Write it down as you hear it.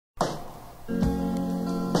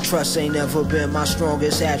Trust ain't never been my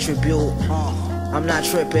strongest attribute. I'm not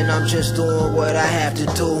tripping, I'm just doing what I have to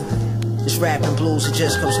do. This rapping blues, it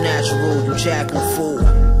just comes natural, you jacking fool.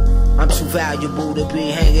 I'm too valuable to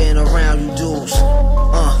be hanging around you dudes.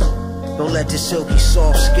 Don't let this silky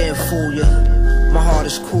soft skin fool ya. My heart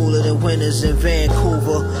is cooler than winters in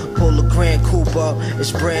Vancouver. Pull a Grand Cooper,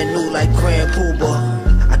 it's brand new like Grand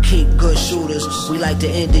Pooba. I keep good shooters, we like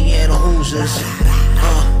the Indiana Hoosiers.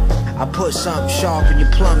 I put something sharp in your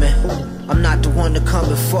plumbing. I'm not the one to come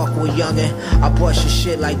and fuck with youngin'. I bust your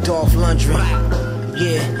shit like Doph Lundgren.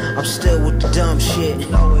 Yeah, I'm still with the dumb shit.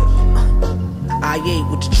 I ate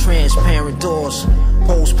with the transparent doors.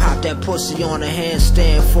 Hoes pop that pussy on a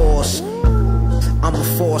handstand force. I'm a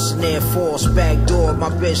force in Air Force. Backdoor my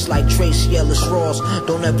bitch like Tracy Ellis Ross.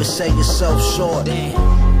 Don't ever sell yourself short.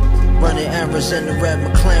 Running errands in the red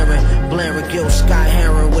McLaren. Blaring Gil Sky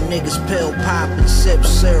Heron with niggas pill pop and sip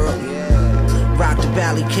syrup. Rock the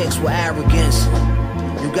valley kicks with arrogance.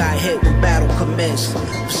 You got hit when battle commenced.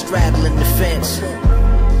 Straddling the fence.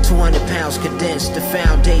 200 pounds condensed. The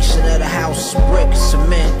foundation of the house is brick and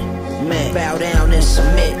cement. Man, bow down and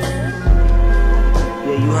submit.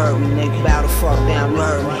 Yeah, you heard me, nigga. Bow the fuck down, you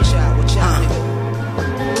heard me.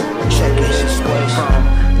 Check this way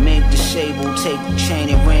from Mink the Sable. Take the chain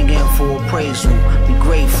and ring in for appraisal. Be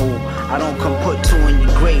grateful, I don't come put two in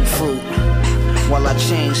your grapefruit. While I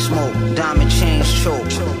chain smoke, diamond chains choke.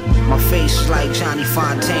 My face is like Johnny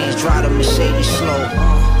Fontaine's, drive the Mercedes slow.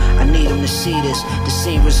 I need him to see this, the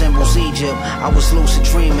scene resembles Egypt. I was lucid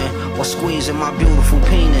dreaming while squeezing my beautiful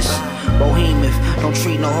penis. Bohemian, don't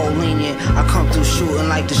treat no hoe lenient. I come through shooting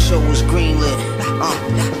like the show was greenlit.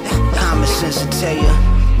 Common sense to tell ya,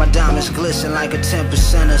 my diamonds glisten like a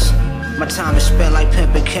 10%ers. My time is spent like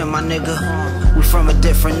pimpin' Kim, my nigga. We from a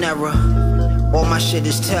different era. All my shit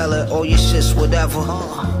is tellin', all your shit's whatever.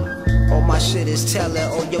 All my shit is tellin',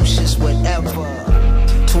 all your shit's whatever.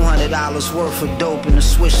 $200 worth of dope in a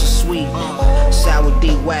Swisher Sweet. Sour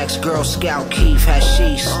D wax, Girl Scout Keef,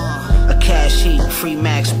 hashish. A cash heap, free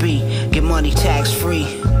Max B. Get money tax free.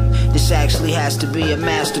 This actually has to be a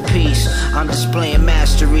masterpiece. I'm displaying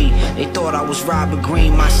mastery. They thought I was Robert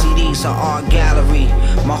Greene. My CDs are art gallery.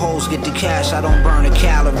 My hoes get the cash, I don't burn a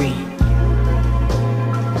calorie.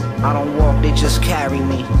 I don't walk, they just carry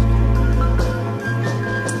me.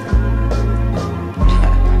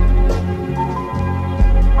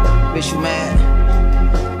 Bitch, you mad?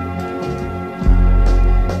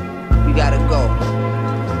 You gotta go.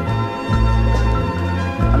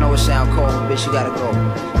 I know it sound cold, but bitch, you gotta go.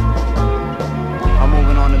 I'm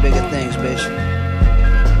moving on to bigger things, bitch.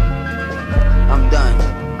 I'm done.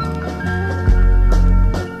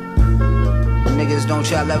 Niggas, don't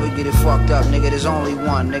y'all ever get it fucked up. Nigga, there's only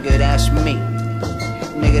one. Nigga, that's me.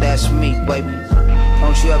 Nigga, that's me, baby.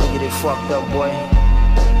 Don't you ever get it fucked up, boy.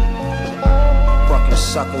 Fucking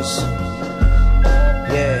suckers.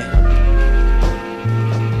 Yeah.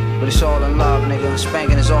 But it's all in love, nigga.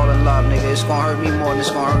 Spanking is all in love, nigga. It's gonna hurt me more than it's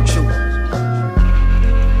gonna hurt you.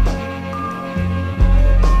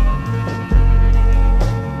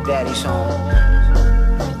 Daddy's home.